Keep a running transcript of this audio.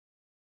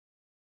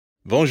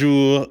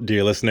Bonjour,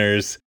 dear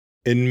listeners.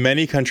 In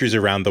many countries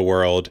around the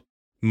world,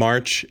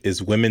 March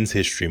is Women's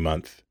History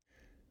Month.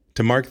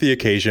 To mark the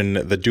occasion,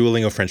 the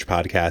Duolingo French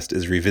podcast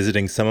is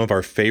revisiting some of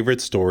our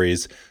favorite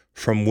stories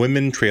from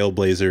women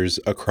trailblazers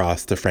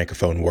across the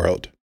Francophone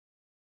world.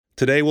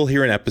 Today we'll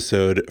hear an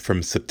episode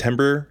from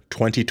September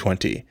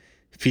 2020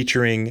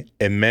 featuring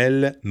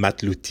Emelle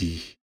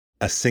Matlouti,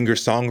 a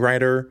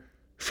singer-songwriter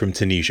from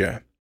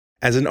Tunisia.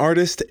 As an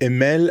artist,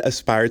 Emelle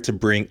aspired to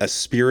bring a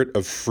spirit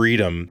of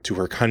freedom to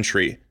her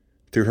country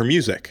through her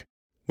music.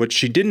 What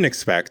she didn't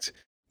expect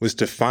was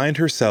to find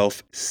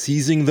herself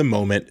seizing the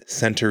moment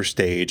center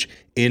stage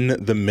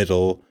in the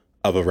middle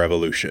of a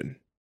revolution.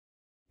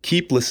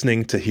 Keep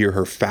listening to hear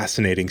her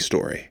fascinating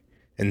story,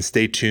 and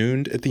stay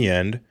tuned at the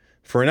end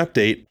for an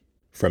update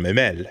from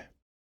Emelle.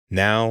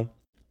 Now,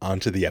 on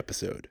to the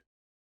episode.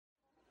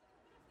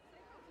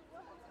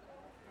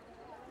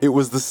 It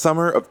was the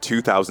summer of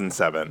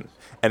 2007,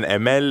 and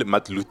Emelle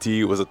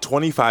Matlouti was a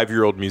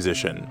 25-year-old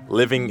musician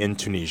living in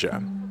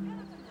Tunisia.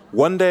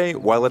 One day,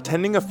 while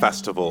attending a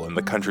festival in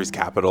the country's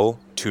capital,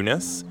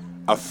 Tunis,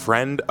 a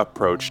friend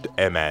approached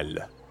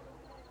Emelle.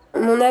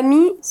 Mon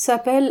ami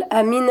s'appelle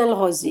Amin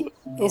El-Rozi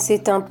et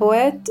c'est un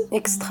poète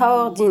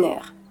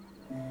extraordinaire.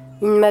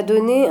 Il m'a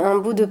donné un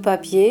bout de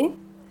papier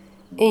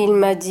et il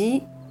m'a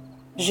dit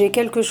 « J'ai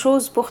quelque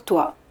chose pour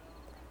toi.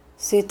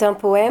 C'est un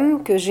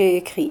poème que j'ai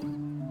écrit.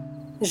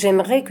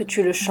 J'aimerais que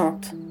tu le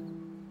chantes. »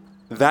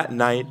 That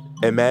night,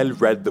 Emelle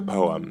read the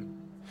poem.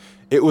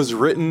 It was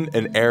written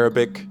in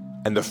Arabic,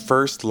 and the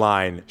first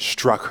line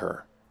struck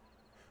her.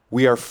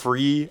 We are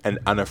free and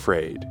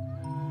unafraid.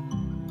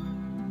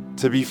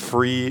 To be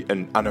free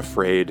and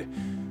unafraid,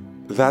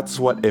 that's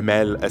what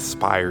Emelle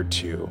aspired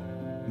to.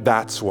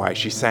 That's why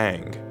she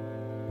sang.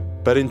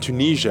 But in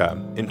Tunisia,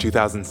 in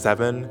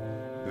 2007,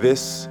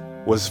 this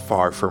was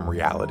far from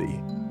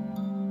reality.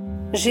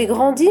 J'ai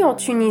grandi en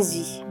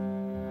Tunisie.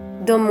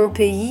 Dans mon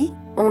pays,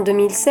 en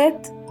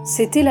 2007,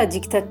 c'était la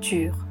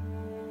dictature.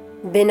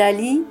 Ben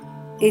Ali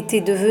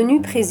était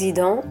devenu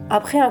président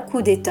après un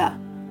coup d'État.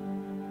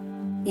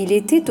 Il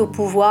était au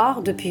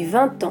pouvoir depuis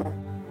 20 ans.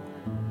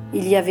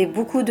 Il y avait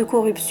beaucoup de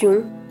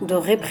corruption, de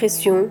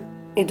répression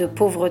et de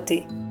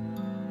pauvreté.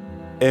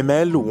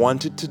 Emelle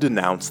wanted to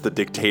denounce the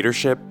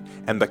dictatorship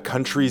and the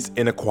country's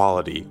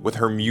inequality with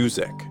her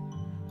music,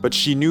 but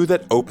she knew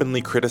that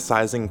openly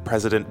criticizing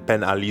President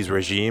Ben Ali's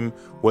regime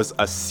was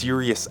a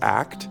serious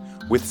act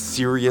with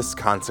serious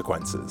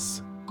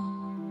consequences.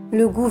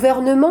 Le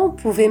gouvernement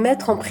pouvait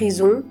mettre en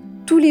prison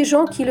tous les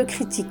gens qui le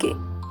critiquaient.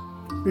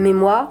 Mais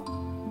moi,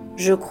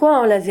 je crois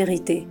en la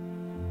vérité.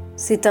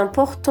 C'est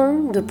important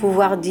de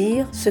pouvoir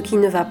dire ce qui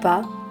ne va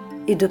pas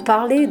et de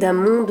parler d'un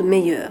monde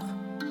meilleur.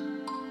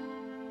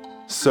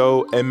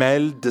 So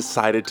Emelle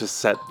decided to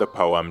set the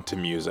poem to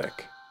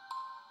music.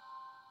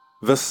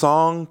 The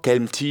song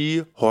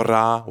Kelmti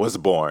Hora was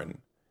born.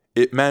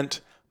 It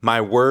meant,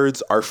 "My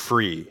words are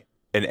free,"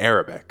 in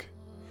Arabic.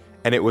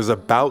 And it was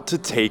about to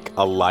take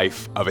a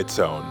life of its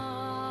own.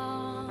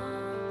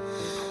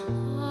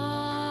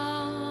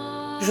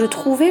 Je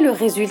trouvais le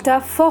résultat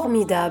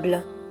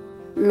formidable,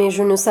 mais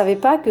je ne savais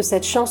pas que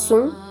cette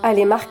chanson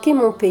allait marquer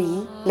mon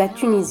pays, la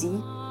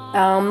Tunisie,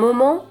 à un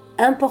moment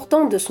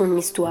important de son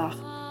histoire.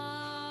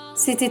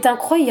 C'était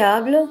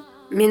incroyable,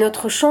 mais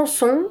notre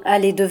chanson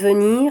allait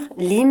devenir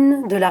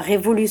l'hymne de la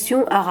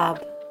révolution arabe.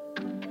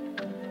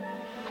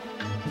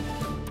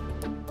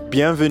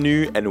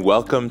 Bienvenue and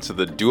welcome to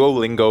the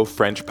Duolingo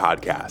French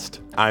podcast.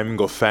 I'm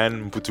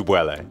Gofen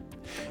Mputubuele.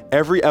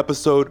 Every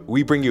episode,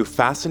 we bring you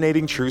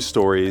fascinating true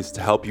stories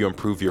to help you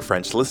improve your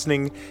French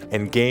listening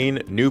and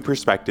gain new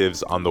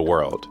perspectives on the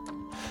world.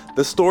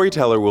 The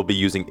storyteller will be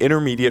using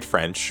intermediate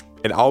French,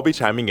 and I'll be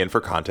chiming in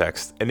for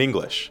context in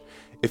English.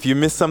 If you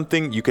miss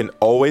something, you can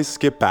always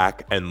skip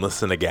back and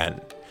listen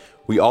again.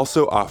 We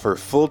also offer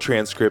full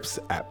transcripts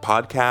at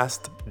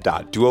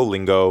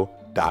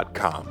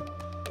podcast.duolingo.com.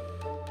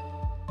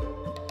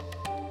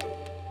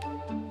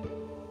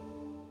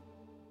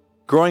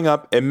 Growing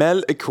up,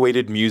 Emelle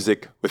equated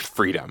music with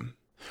freedom.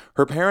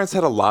 Her parents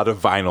had a lot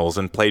of vinyls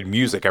and played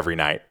music every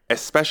night,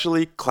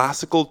 especially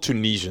classical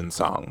Tunisian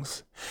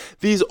songs.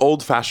 These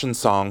old-fashioned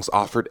songs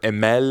offered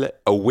Emelle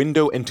a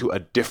window into a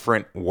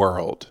different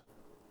world.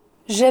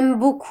 J'aime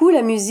beaucoup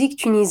la musique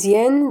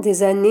tunisienne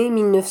des années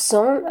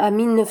 1900 à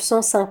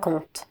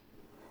 1950.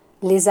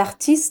 Les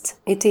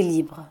artistes étaient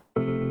libres.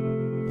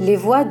 Les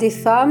voix des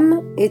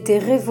femmes étaient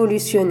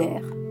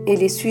révolutionnaires et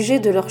les sujets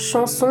de leurs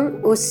chansons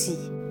aussi.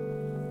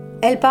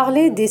 Elles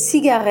parlaient des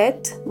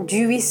cigarettes,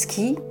 du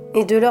whisky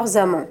et de leurs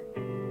amants.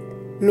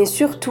 Mais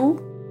surtout,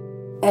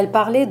 elles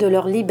parlaient de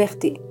leur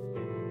liberté.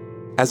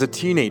 As a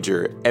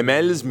teenager,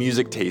 Emelle's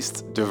music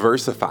tastes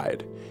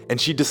diversified, and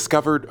she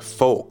discovered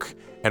folk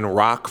and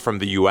rock from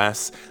the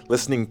US,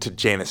 listening to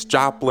Janis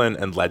Joplin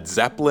and Led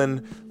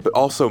Zeppelin, but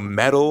also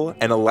metal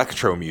and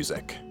electro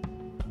music.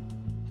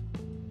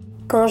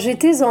 Quand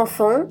j'étais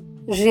enfant,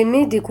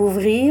 j'aimais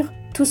découvrir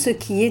tout ce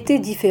qui était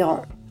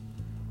différent.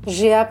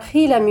 J'ai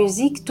appris la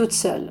musique toute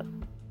seule.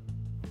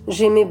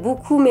 J'aimais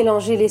beaucoup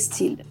mélanger les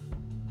styles.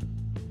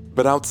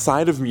 But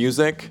outside of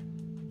music,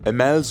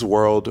 Emel's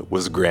world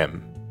was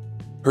grim.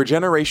 Her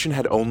generation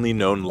had only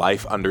known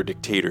life under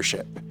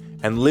dictatorship,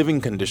 and living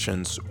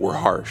conditions were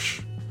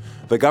harsh.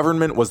 The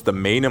government was the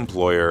main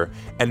employer,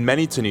 and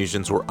many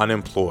Tunisians were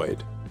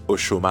unemployed, au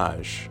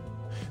chômage.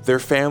 Their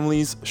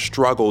families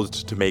struggled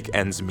to make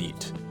ends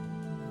meet.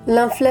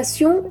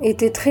 L'inflation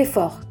était très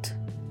forte.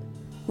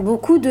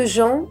 Beaucoup de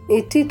gens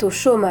étaient au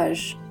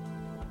chômage.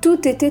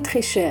 Tout était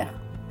très cher.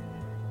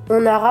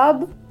 En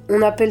arabe,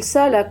 on appelle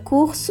ça la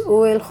course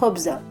au el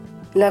khobza,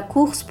 la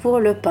course pour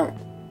le pain.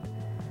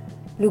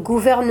 Le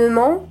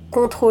gouvernement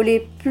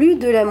contrôlait plus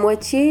de la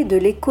moitié de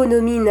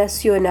l'économie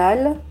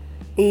nationale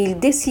et il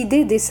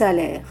décidait des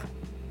salaires.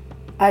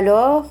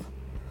 Alors,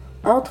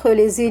 entre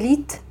les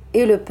élites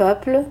et le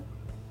peuple,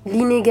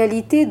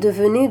 l'inégalité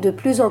devenait de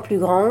plus en plus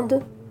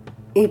grande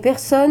et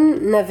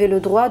personne n'avait le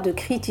droit de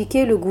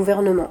critiquer le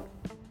gouvernement.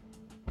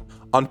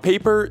 On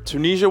paper,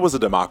 Tunisia was a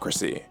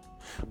democracy,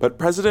 but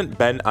President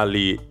Ben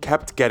Ali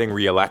kept getting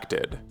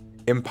re-elected,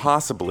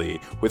 impossibly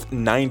with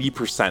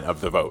 90%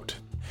 of the vote.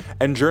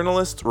 And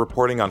journalists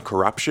reporting on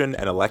corruption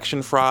and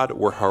election fraud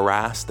were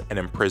harassed and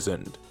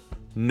imprisoned.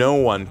 No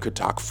one could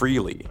talk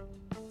freely.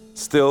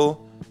 Still,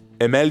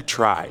 Emel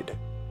tried.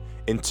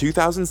 In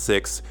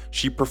 2006,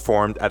 she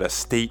performed at a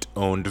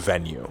state-owned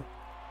venue.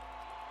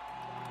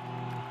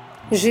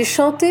 J'ai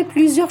chanté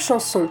plusieurs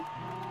chansons.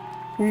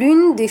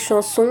 L'une des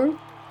chansons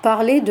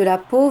parlait de la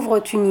pauvre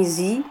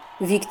Tunisie,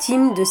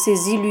 victime de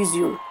ses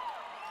illusions.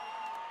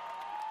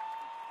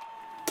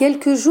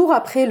 Quelques jours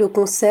après le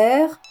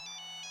concert,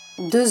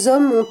 2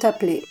 hommes m'ont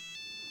appelé.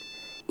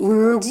 Ils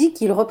m'ont dit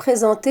qu'ils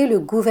représentaient le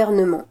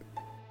gouvernement.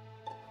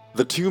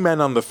 The 2 men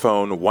on the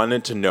phone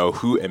wanted to know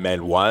who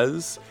Emel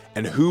was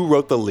and who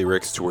wrote the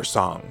lyrics to her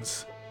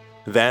songs.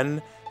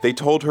 Then, they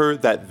told her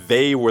that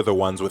they were the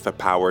ones with the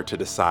power to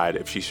decide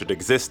if she should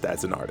exist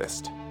as an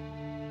artist.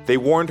 They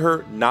warned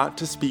her not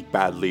to speak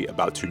badly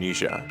about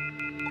Tunisia.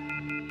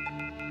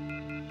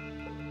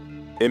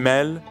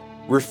 Emel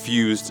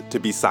refused to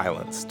be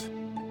silenced.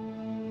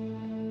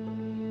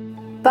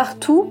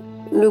 Partout,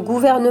 le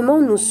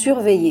gouvernement nous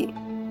surveillait.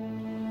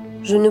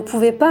 Je ne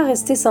pouvais pas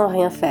rester sans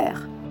rien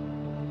faire.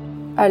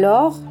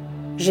 Alors,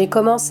 j'ai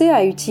commencé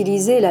à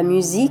utiliser la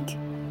musique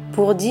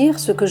pour dire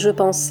ce que je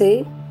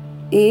pensais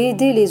et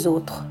aider les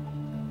autres.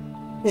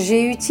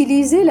 J'ai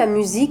utilisé la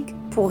musique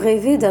pour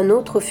rêver d'un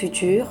autre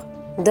futur,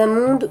 d'un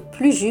monde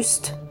plus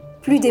juste,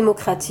 plus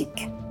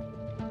démocratique.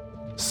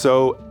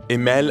 So,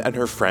 Emel and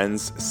her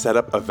friends set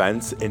up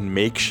events in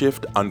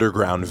makeshift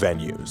underground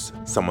venues,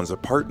 someone's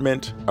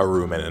apartment, a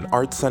room in an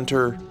art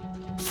center.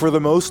 For the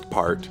most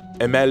part,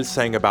 Emel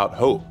sang about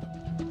hope,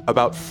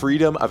 about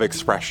freedom of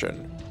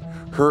expression.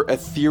 Her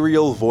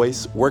ethereal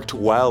voice worked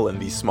well in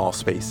these small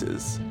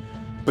spaces,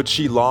 but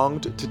she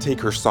longed to take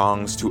her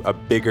songs to a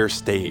bigger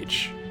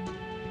stage.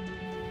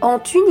 En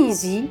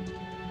Tunisie,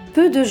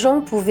 peu de gens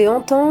pouvaient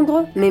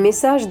entendre mes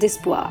messages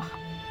d'espoir.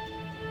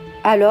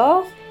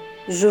 Alors,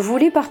 je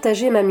voulais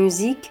partager ma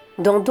musique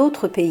dans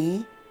d'autres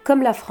pays,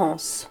 comme la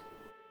France.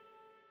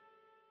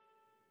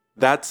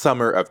 That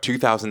summer of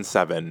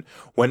 2007,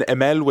 when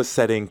Emel was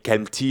setting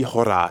Kemti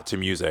Hora to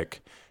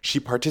music, she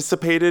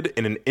participated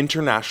in an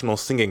international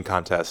singing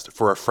contest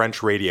for a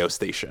French radio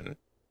station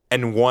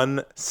and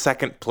won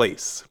second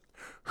place.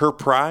 Her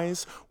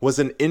prize was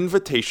an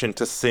invitation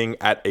to sing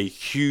at a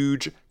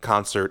huge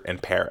concert in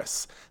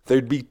Paris.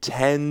 There'd be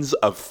tens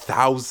of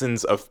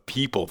thousands of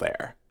people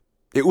there.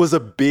 It was a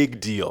big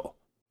deal.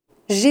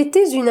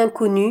 J'étais une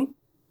inconnue,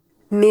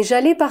 mais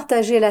j'allais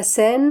partager la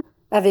scène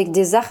avec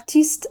des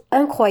artistes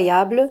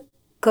incroyables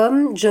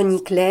comme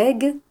Johnny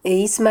Clegg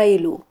et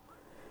Ismaëlo.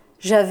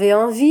 J'avais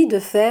envie de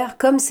faire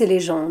comme ces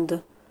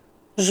légendes.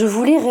 Je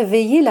voulais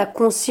réveiller la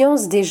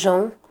conscience des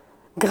gens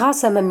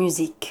grâce à ma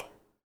musique.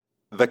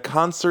 The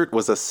concert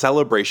was a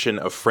celebration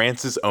of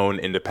France's own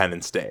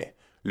Independence Day,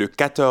 le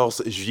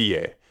 14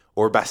 juillet,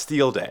 or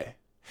Bastille Day.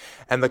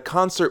 And the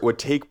concert would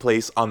take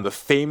place on the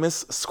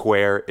famous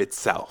square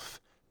itself,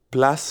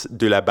 Place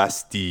de la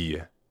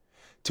Bastille.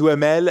 To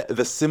Emel,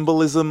 the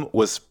symbolism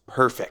was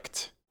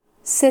perfect.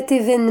 Cet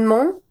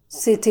événement,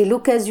 c'était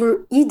l'occasion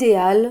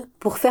idéale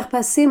pour faire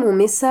passer mon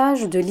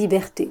message de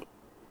liberté.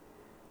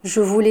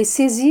 Je voulais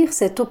saisir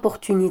cette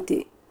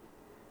opportunité.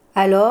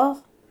 Alors,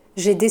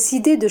 j'ai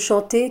décidé de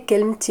chanter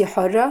Kelmti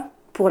Hora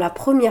pour la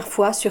première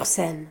fois sur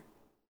scène.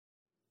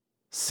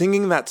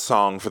 Singing that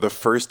song for the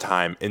first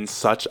time in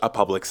such a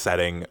public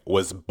setting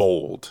was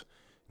bold,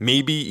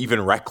 maybe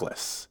even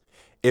reckless.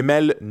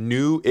 Emel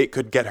knew it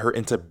could get her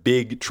into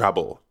big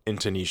trouble in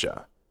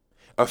Tunisia.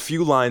 A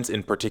few lines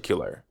in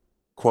particular,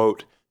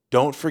 quote,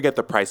 "Don't forget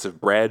the price of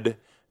bread,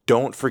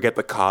 don't forget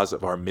the cause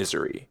of our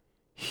misery,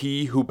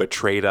 he who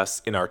betrayed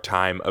us in our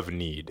time of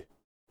need."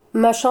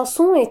 Ma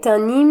chanson est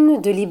un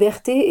hymne de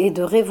liberté et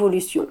de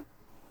révolution.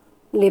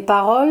 Les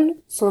paroles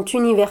sont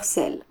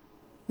universelles,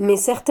 mais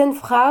certaines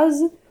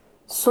phrases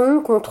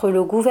sont contre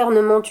le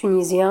gouvernement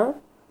tunisien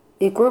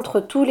et contre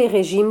tous les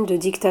régimes de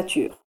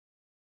dictature.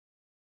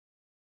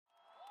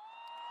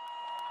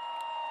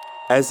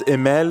 As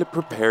Emel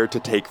prepared to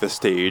take the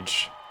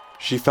stage,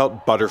 she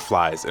felt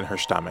butterflies in her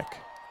stomach.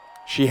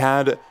 She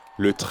had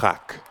le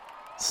trac,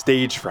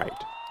 stage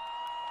fright.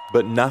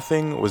 But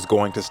nothing was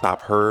going to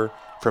stop her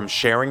from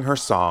sharing her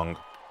song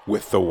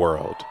with the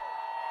world.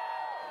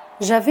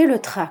 J'avais le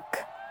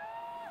trac,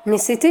 mais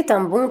c'était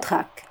un bon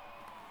trac.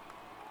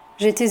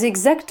 J'étais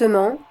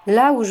exactement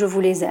là où je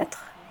voulais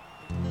être.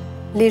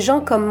 Les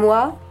gens comme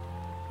moi,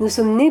 nous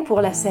sommes nés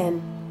pour la scène.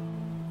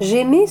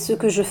 J'aimais ce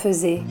que je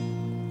faisais.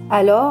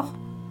 Alors,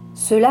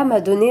 cela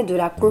m'a donné de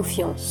la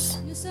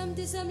confiance. Nous sommes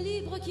des hommes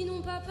libres qui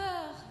n'ont pas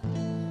peur.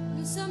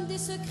 Nous sommes des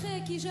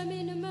secrets qui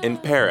jamais ne meurent. In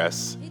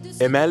Paris,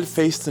 Emelle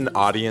faced an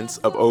audience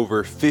of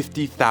over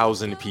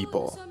 50,000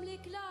 people.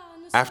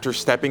 After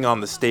stepping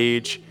on the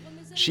stage,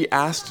 she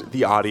asked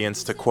the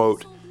audience to,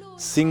 quote,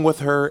 sing with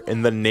her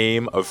in the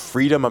name of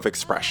freedom of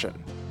expression.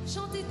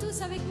 Chantez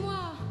tous avec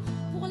moi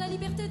pour la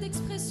liberté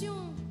d'expression.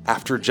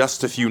 After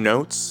just a few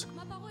notes,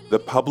 the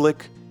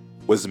public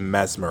was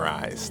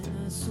mesmerized.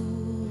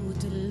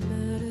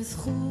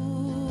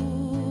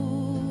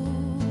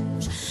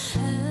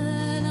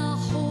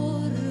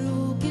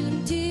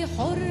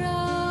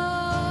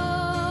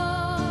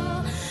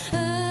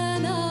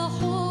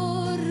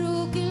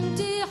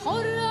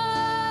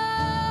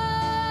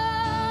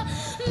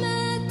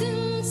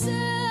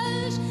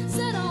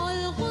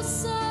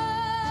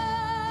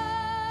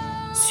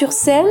 Sur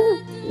scène,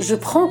 je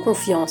prends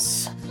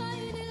confiance.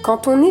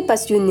 Quand on est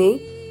passionné,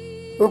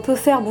 on peut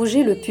faire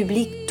bouger le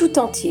public tout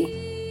entier.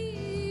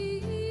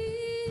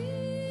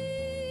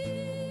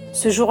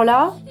 Ce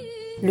jour-là,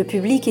 le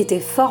public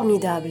était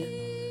formidable.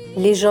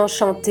 Les gens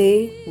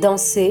chantaient,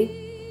 dansaient.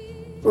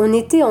 On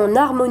était en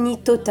harmonie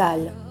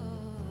totale.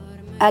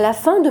 À la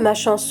fin de ma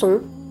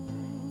chanson,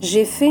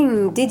 j'ai fait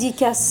une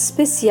dédicace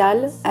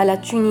spéciale à la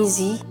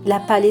Tunisie, la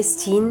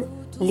Palestine,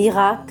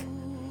 l'Irak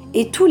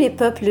et tous les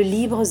peuples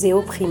libres et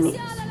opprimés.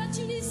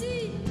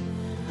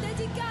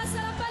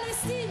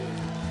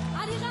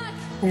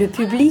 Le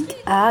public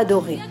a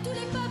adoré.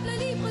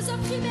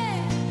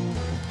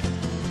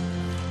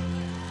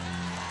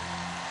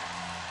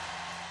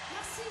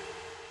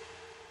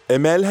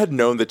 Emelle had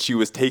known that she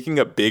was taking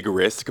a big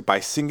risk by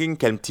singing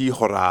Kelmti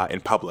Hora in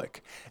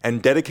public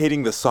and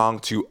dedicating the song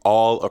to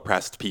all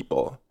oppressed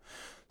people.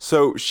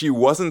 So she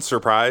wasn't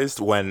surprised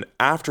when,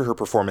 after her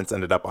performance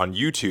ended up on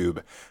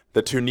YouTube,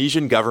 the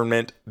Tunisian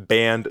government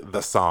banned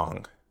the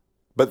song.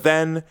 But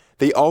then,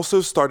 they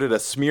also started a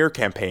smear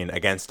campaign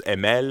against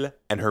Emelle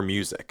and her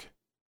music.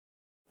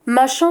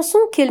 Ma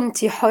chanson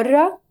Kelmti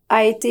Hora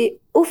a été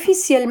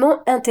officiellement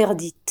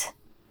interdite.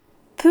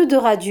 Peu de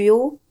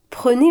radios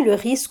prenaient le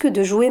risque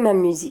de jouer ma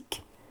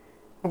musique.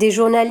 Des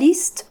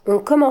journalistes ont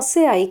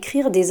commencé à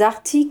écrire des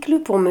articles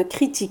pour me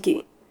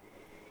critiquer.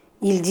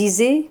 Ils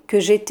disaient que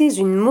j'étais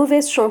une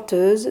mauvaise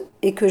chanteuse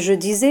et que je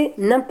disais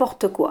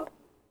n'importe quoi.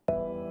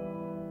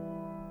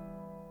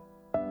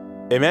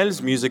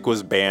 Emelle's music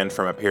was banned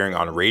from appearing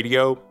on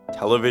radio,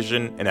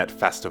 television, and at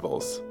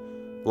festivals.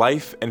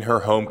 Life in her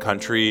home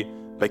country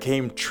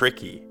became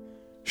tricky.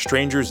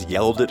 Strangers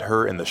yelled at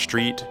her in the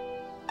street,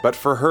 but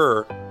for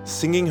her,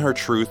 singing her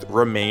truth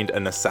remained a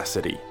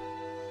necessity.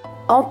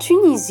 En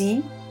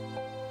Tunisie,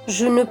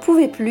 je ne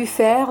pouvais plus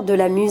faire de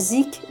la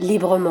musique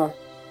librement.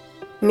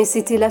 Mais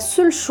c'était la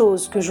seule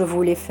chose que je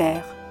voulais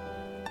faire.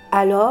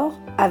 Alors,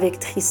 avec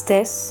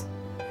tristesse,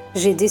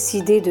 j'ai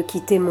décidé de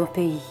quitter mon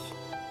pays.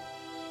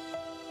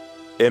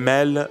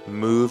 Emelle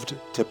moved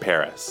to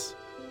Paris,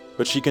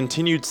 but she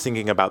continued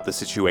singing about the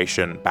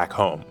situation back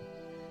home.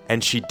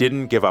 And she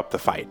didn't give up the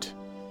fight.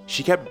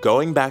 She kept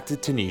going back to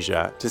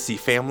Tunisia to see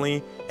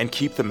family and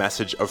keep the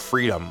message of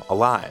freedom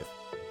alive.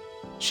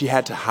 She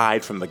had to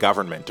hide from the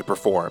government to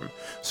perform,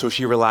 so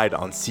she relied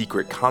on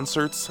secret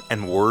concerts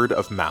and word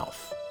of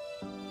mouth.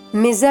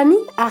 Mes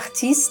amis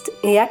artistes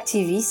et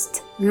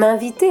activistes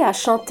m'invitaient à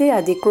chanter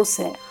à des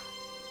concerts.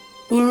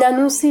 Ils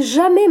n'annonçaient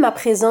jamais ma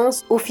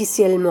présence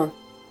officiellement.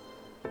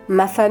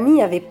 Ma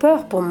famille avait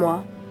peur pour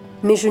moi,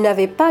 mais je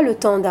n'avais pas le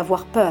temps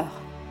d'avoir peur.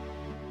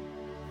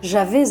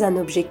 J'avais un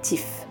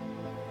objectif.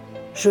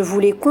 Je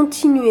voulais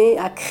continuer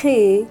à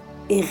créer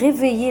et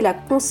réveiller la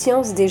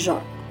conscience des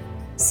gens.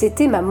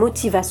 C'était ma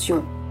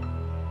motivation.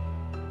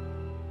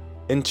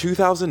 In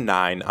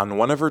 2009, on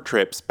one of her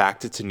trips back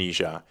to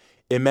Tunisia,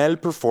 Emelle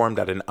performed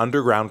at an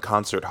underground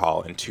concert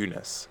hall in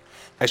Tunis.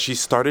 As she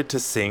started to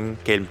sing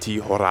Kelmti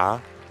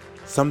Hora,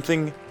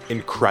 something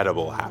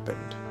incredible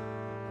happened.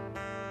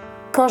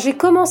 Quand j'ai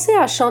commencé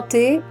à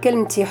chanter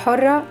Kelmti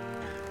Hora,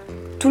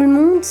 tout le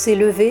monde s'est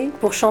levé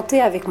pour chanter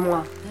avec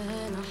moi.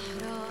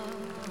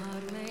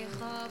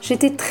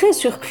 J'étais très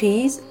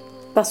surprise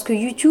parce que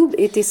YouTube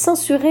était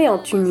censuré en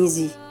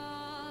Tunisie.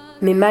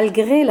 Mais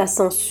malgré la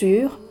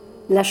censure,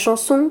 la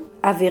chanson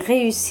avait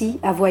réussi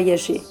à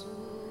voyager.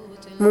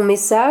 Mon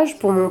message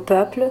pour mon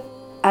peuple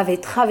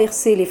avait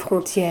traversé les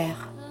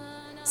frontières.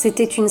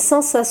 C'était une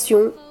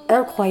sensation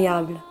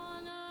incroyable.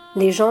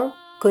 Les gens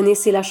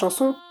connaissaient la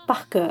chanson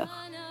par cœur.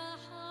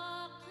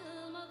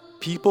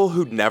 People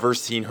who'd never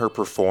seen her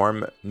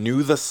perform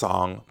knew the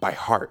song by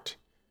heart.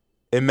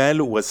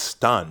 Emelle was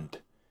stunned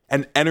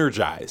and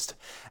energized.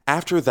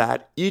 After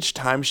that, each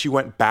time she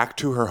went back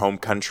to her home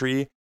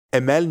country,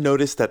 Emel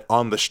noticed that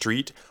on the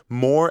street,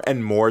 more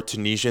and more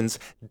Tunisians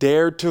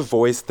dared to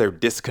voice their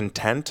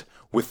discontent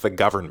with the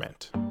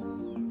government.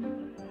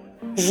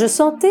 Je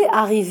sentais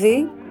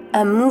arriver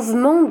un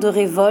mouvement de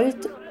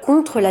révolte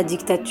contre la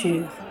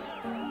dictature.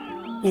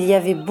 Il y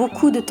avait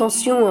beaucoup de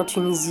tensions en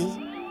Tunisie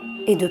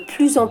et de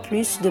plus en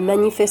plus de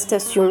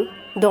manifestations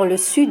dans le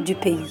sud du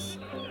pays.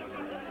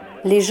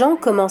 Les gens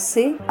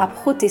commençaient à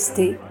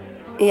protester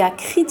et à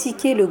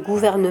critiquer le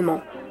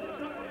gouvernement.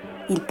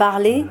 Ils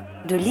parlaient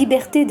de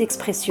liberté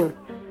d'expression.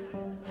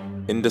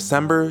 In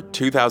December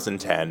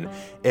 2010,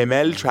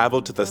 Emel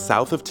traveled to the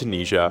south of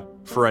Tunisia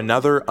for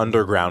another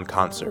underground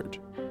concert.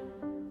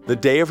 The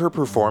day of her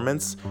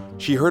performance,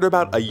 she heard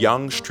about a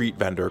young street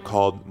vendor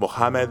called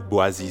Mohamed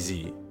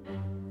Bouazizi.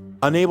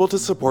 Unable to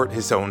support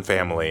his own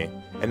family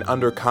and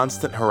under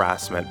constant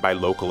harassment by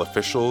local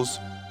officials,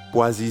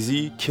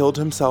 Bouazizi killed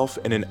himself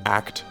in an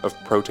act of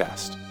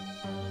protest.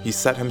 He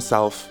set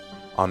himself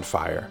on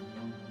fire.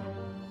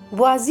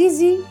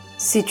 Bouazizi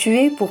s'est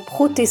tué pour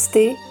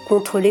protester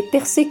contre les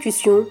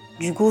persécutions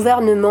du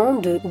gouvernement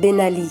de Ben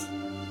Ali.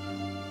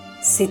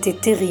 C'était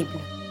terrible.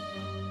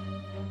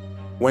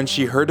 When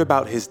she heard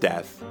about his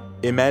death,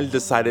 Emel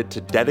decided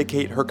to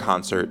dedicate her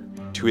concert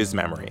to his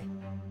memory.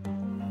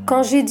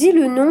 Quand j'ai dit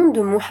le nom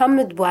de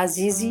Mohamed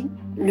Bouazizi,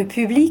 le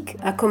public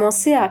a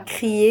commencé à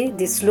crier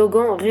des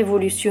slogans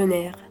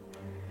révolutionnaires.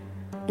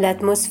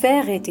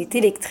 L'atmosphère était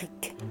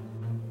électrique.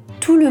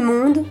 Tout le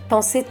monde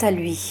pensait à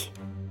lui.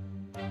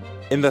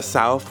 In the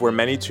south, where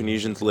many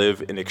Tunisians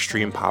live in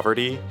extreme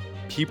poverty,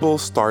 people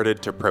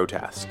started to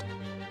protest.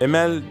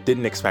 Emel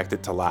didn't expect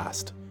it to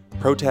last.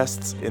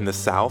 Protests in the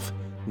south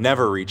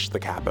never reached the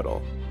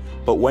capital.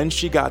 But when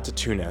she got to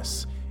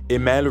Tunis,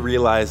 Emel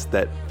realized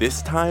that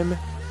this time,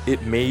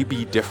 it may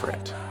be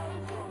different.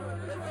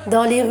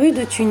 Dans les rues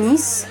de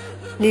Tunis,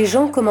 les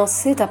gens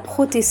commençaient à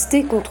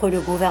protester contre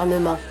le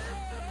gouvernement.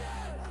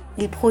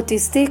 Ils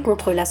protestaient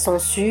contre la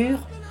censure,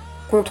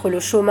 contre le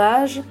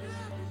chômage,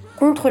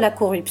 contre la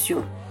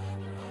corruption.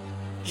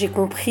 J'ai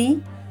compris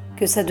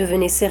que ça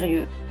devenait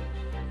sérieux.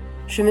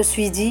 Je me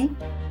suis dit,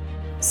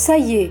 ça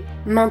y est,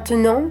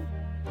 maintenant,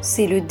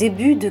 c'est le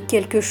début de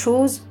quelque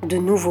chose de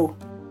nouveau.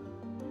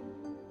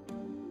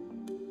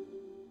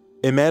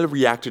 Emel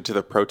reacted to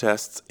the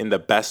protests in the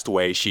best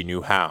way she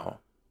knew how.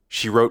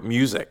 She wrote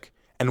music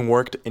and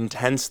worked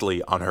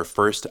intensely on her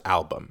first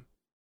album.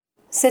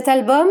 Cet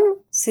album,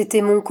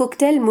 c'était mon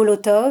cocktail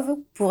Molotov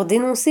pour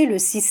dénoncer le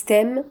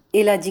système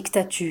et la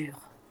dictature.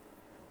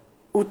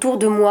 Autour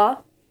de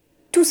moi,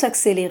 tout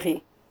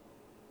s'accélérait.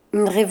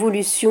 Une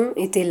révolution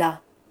était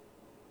là.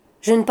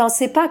 Je ne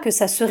pensais pas que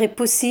ça serait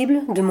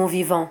possible de mon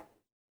vivant.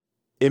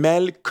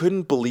 Emel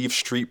couldn't believe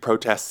street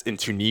protests in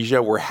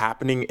Tunisia were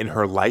happening in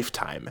her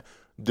lifetime,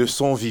 de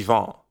son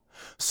vivant.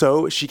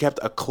 So she kept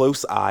a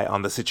close eye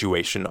on the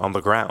situation on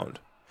the ground.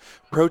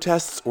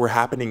 Protests were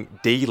happening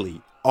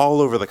daily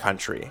all over the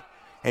country,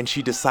 and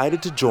she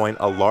decided to join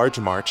a large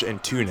march in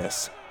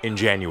Tunis in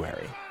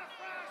January.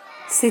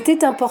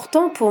 C'était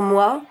important pour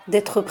moi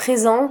d'être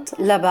présente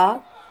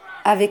là-bas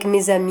avec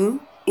mes amis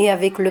et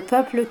avec le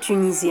peuple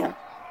tunisien.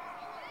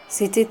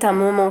 C'était un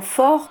moment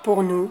fort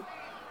pour nous.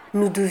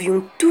 Nous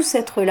devions tous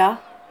être là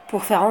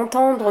pour faire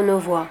entendre nos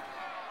voix.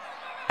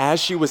 As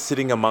she was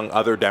sitting among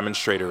other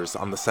demonstrators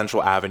on the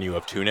central avenue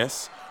of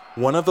Tunis,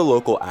 one of the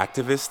local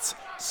activists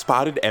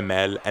spotted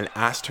Emel and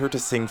asked her to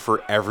sing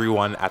for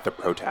everyone at the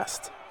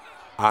protest,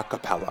 a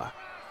cappella.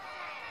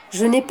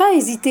 Je n'ai pas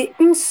hésité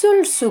une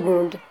seule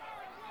seconde.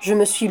 Je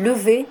me suis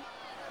levée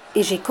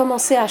et j'ai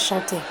commencé à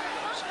chanter.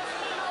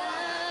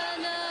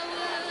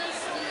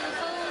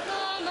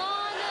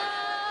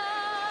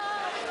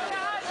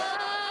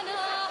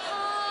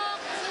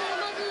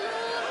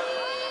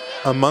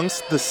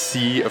 Amongst the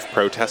sea of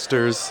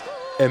protesters,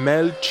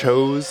 Emel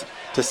chose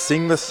to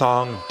sing the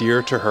song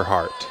dear to her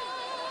heart,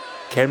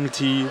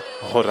 Kemti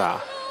Hora.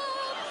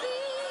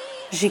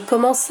 J'ai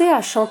commencé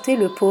à chanter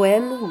le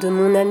poème de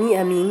mon ami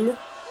Amine.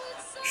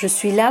 Je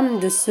suis l'âme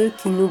de ceux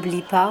qui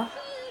n'oublient pas,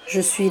 je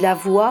suis la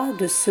voix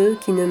de ceux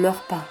qui ne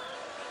meurent pas.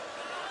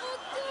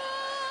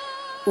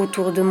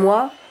 Autour de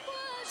moi,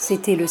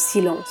 c'était le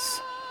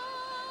silence.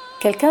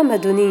 Quelqu'un m'a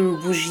donné une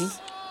bougie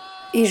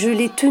et je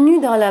l'ai tenue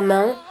dans la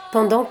main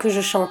pendant que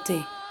je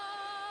chantais.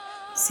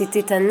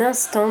 C'était un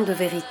instant de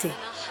vérité.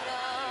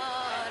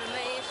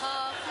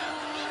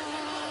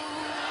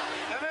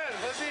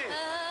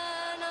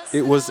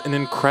 It was an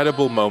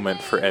incredible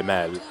moment for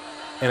Emel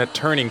and a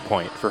turning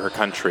point for her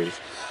country.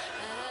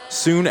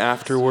 Soon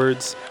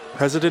afterwards,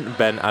 President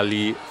Ben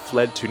Ali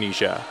fled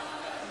Tunisia.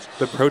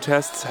 The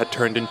protests had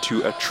turned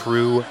into a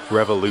true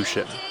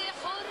revolution.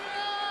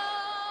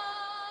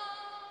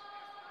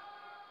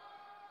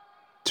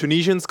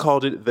 Tunisians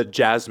called it the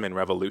Jasmine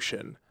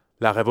Revolution,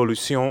 la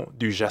révolution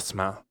du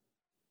jasmin.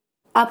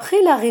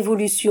 Après la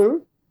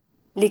Révolution,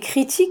 les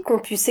critiques ont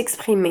pu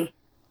s'exprimer.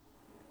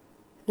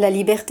 La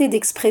liberté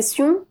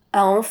d'expression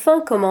a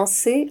enfin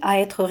commencé à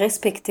être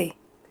respectée.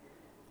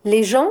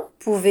 Les gens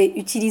pouvaient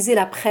utiliser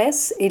la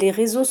presse et les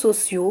réseaux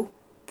sociaux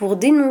pour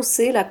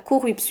dénoncer la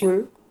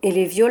corruption et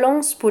les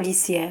violences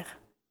policières.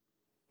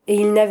 et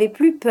ils n'avaient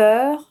plus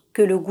peur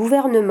que le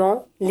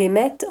gouvernement les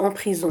mette en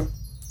prison.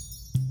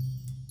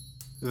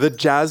 The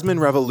Jasmine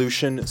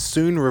Revolution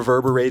soon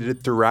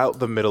reverberated throughout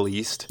the Middle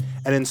East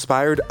and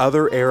inspired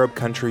other Arab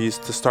countries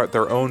to start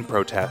their own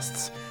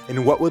protests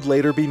in what would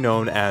later be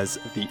known as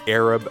the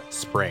Arab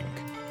Spring.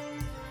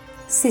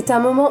 C'est un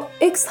moment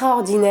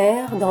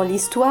extraordinaire dans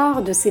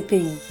l'histoire de ces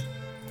pays.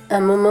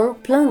 Un moment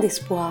plein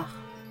d'espoir.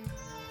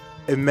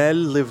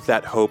 Emel lived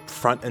that hope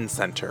front and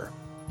center.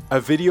 A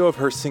video of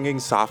her singing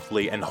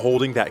softly and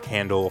holding that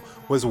candle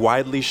was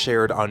widely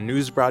shared on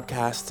news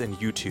broadcasts and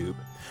YouTube.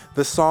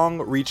 The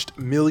song reached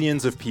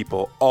millions of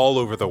people all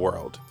over the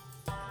world.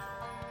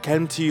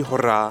 Kelmti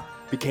Hora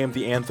became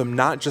the anthem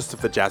not just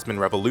of the Jasmine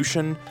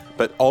Revolution,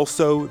 but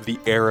also the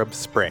Arab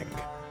Spring.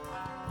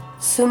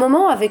 Ce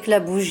moment avec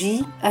la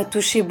bougie a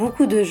touché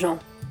beaucoup de gens.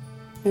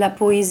 La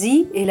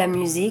poésie et la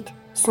musique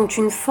sont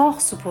une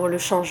force pour le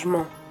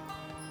changement.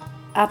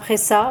 Après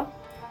ça,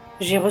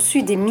 j'ai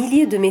reçu des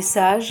milliers de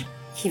messages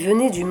qui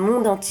venaient du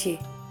monde entier.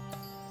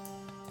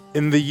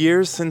 In the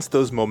years since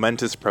those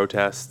momentous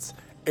protests,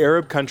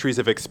 Arab countries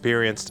have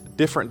experienced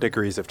different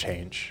degrees of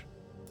change.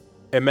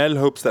 Emel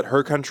hopes that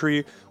her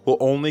country will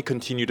only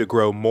continue to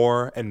grow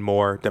more and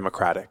more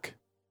democratic.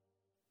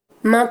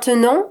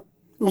 Maintenant,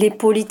 les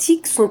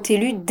politiques sont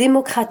élus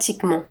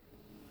démocratiquement.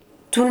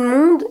 Tout le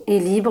monde est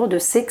libre de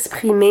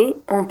s'exprimer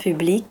en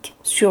public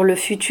sur le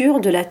futur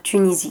de la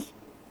Tunisie.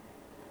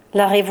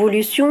 La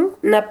révolution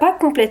n'a pas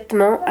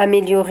complètement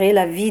amélioré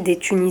la vie des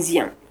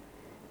Tunisiens.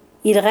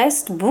 Il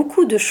reste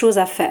beaucoup de choses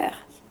à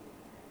faire.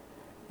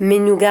 Mais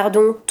nous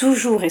gardons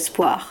toujours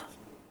espoir.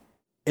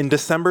 In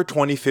December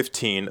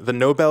 2015, the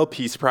Nobel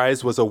Peace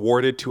Prize was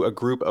awarded to a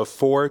group of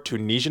 4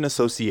 Tunisian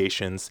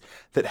associations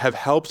that have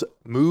helped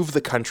move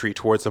the country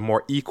towards a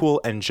more equal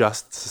and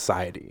just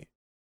society.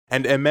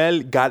 And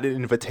Emel got an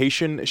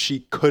invitation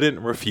she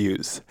couldn't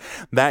refuse.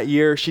 That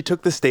year, she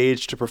took the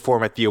stage to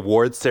perform at the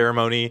awards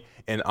ceremony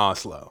in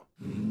Oslo.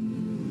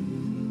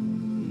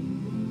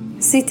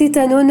 C'était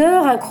un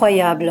honneur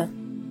incroyable.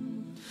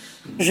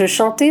 Je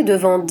chantais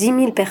devant 10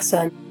 000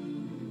 personnes.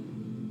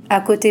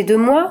 À côté de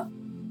moi,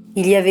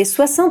 il y avait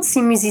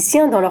 66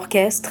 musiciens dans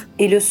l'orchestre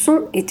et le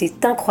son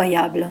était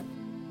incroyable.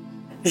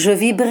 Je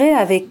vibrais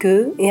avec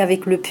eux et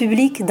avec le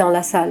public dans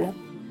la salle.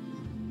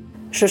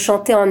 Je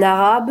chantais en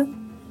arabe,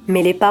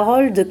 mais les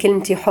paroles de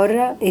Kelmti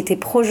Hora étaient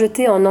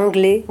projetées en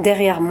anglais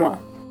derrière moi.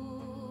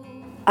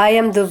 I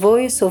am the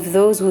voice of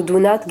those who do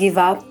not give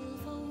up.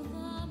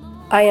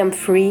 I am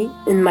free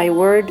and my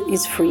word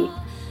is free.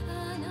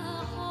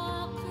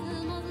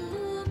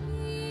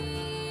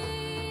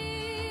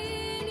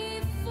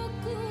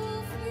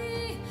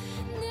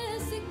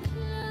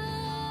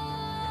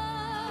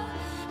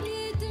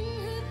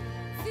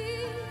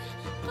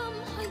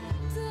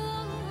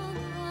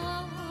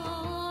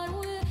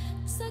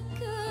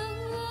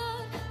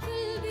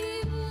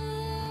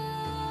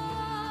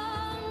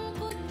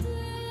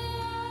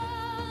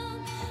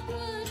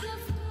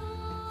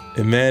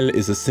 Emel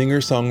is a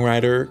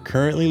singer-songwriter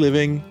currently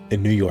living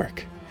in New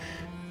York.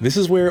 This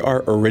is where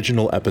our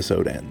original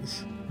episode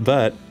ends.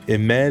 But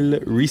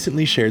Emel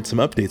recently shared some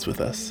updates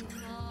with us.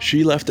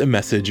 She left a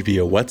message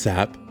via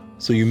WhatsApp,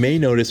 so you may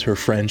notice her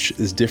French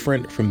is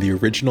different from the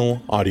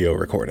original audio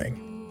recording.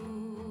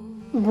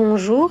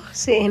 Bonjour,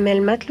 c'est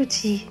Emel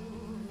Matlouti.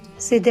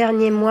 Ces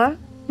derniers mois,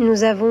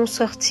 nous avons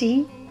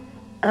sorti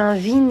un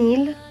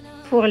vinyle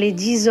pour les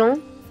 10 ans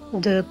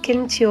de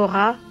Kelmti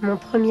Hora, mon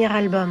premier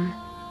album.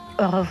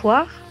 Au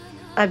revoir,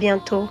 à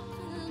bientôt.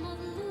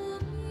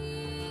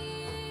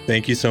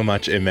 Thank you so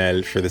much,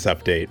 Emel, for this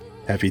update.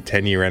 Happy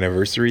 10-year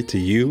anniversary to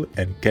you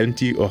and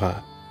Kelmti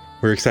Hora.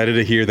 We're excited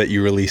to hear that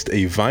you released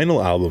a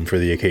vinyl album for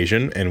the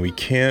occasion, and we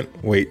can't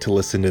wait to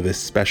listen to this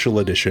special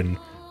edition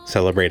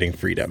celebrating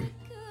freedom.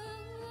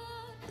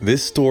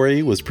 This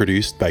story was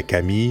produced by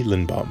Camille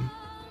Lindbaum.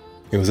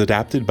 It was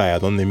adapted by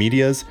Adonde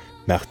Media's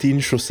Martine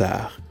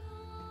Chaussard.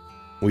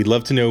 We'd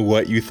love to know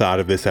what you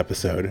thought of this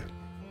episode.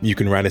 You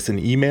can write us an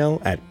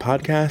email at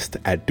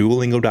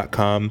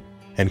podcast@duolingo.com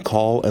and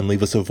call and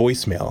leave us a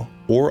voicemail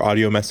or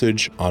audio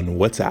message on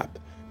WhatsApp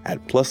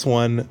at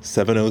 +1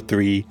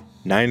 703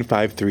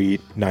 953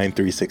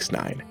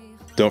 9369.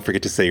 Don't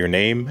forget to say your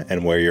name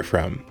and where you're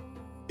from.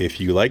 If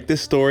you like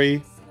this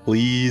story,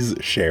 please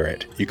share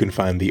it. You can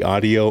find the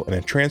audio and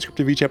a transcript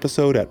of each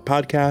episode at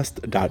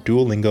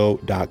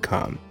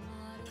podcast.duolingo.com.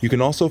 You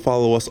can also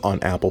follow us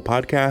on Apple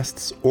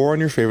Podcasts or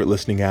on your favorite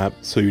listening app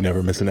so you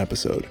never miss an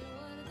episode.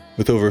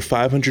 With over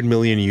 500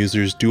 million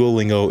users,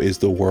 Duolingo is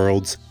the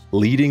world's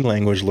leading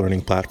language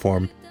learning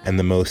platform and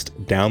the most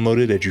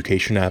downloaded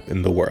education app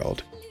in the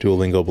world.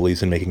 Duolingo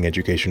believes in making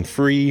education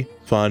free,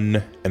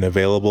 fun, and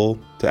available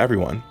to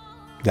everyone.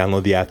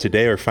 Download the app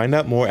today or find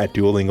out more at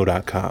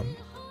duolingo.com.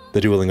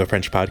 The Duolingo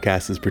French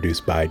podcast is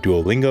produced by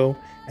Duolingo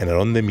and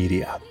Adonde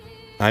Media.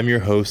 I'm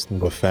your host,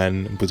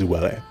 Ngofen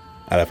Buzuwele.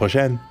 À la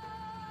prochaine!